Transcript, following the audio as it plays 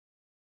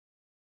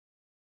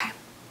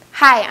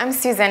Hi, I'm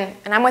Susan,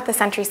 and I'm with the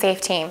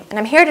SentrySafe team, and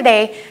I'm here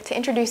today to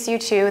introduce you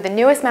to the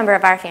newest member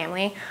of our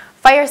family,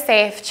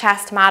 Fire-Safe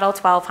Chest Model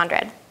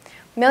 1200.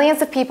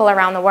 Millions of people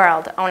around the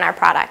world own our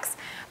products,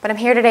 but I'm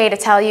here today to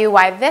tell you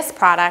why this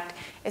product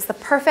is the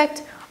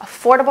perfect,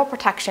 affordable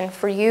protection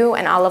for you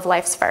and all of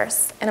life's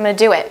firsts, and I'm going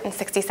to do it in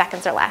 60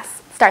 seconds or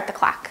less. Start the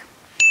clock.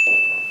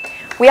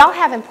 We all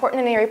have important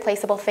and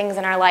irreplaceable things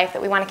in our life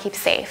that we want to keep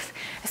safe,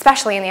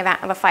 especially in the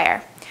event of a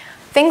fire.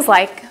 Things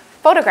like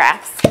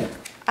photographs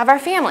of our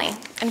family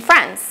and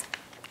friends,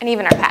 and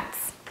even our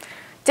pets.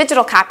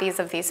 Digital copies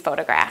of these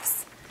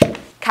photographs,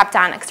 kept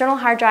on external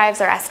hard drives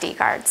or SD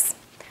cards.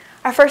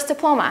 Our first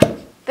diploma,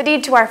 the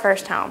deed to our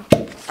first home,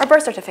 or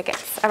birth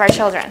certificates of our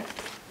children.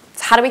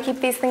 So how do we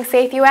keep these things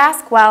safe, you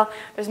ask? Well,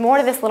 there's more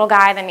to this little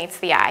guy than meets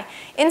the eye.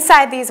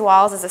 Inside these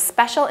walls is a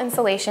special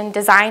insulation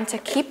designed to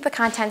keep the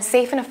contents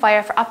safe in a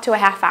fire for up to a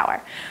half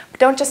hour. But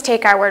don't just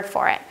take our word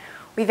for it.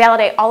 We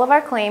validate all of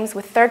our claims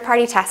with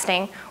third-party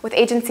testing with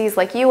agencies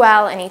like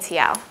UL and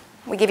ETL.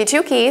 We give you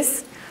 2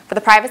 keys for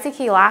the privacy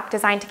key lock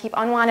designed to keep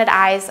unwanted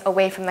eyes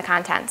away from the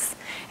contents.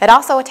 It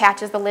also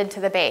attaches the lid to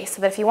the base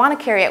so that if you want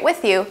to carry it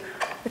with you,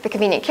 with the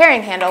convenient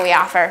carrying handle we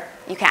offer,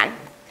 you can.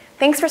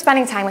 Thanks for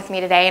spending time with me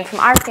today, and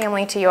from our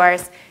family to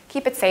yours,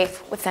 keep it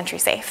safe with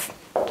SentrySafe.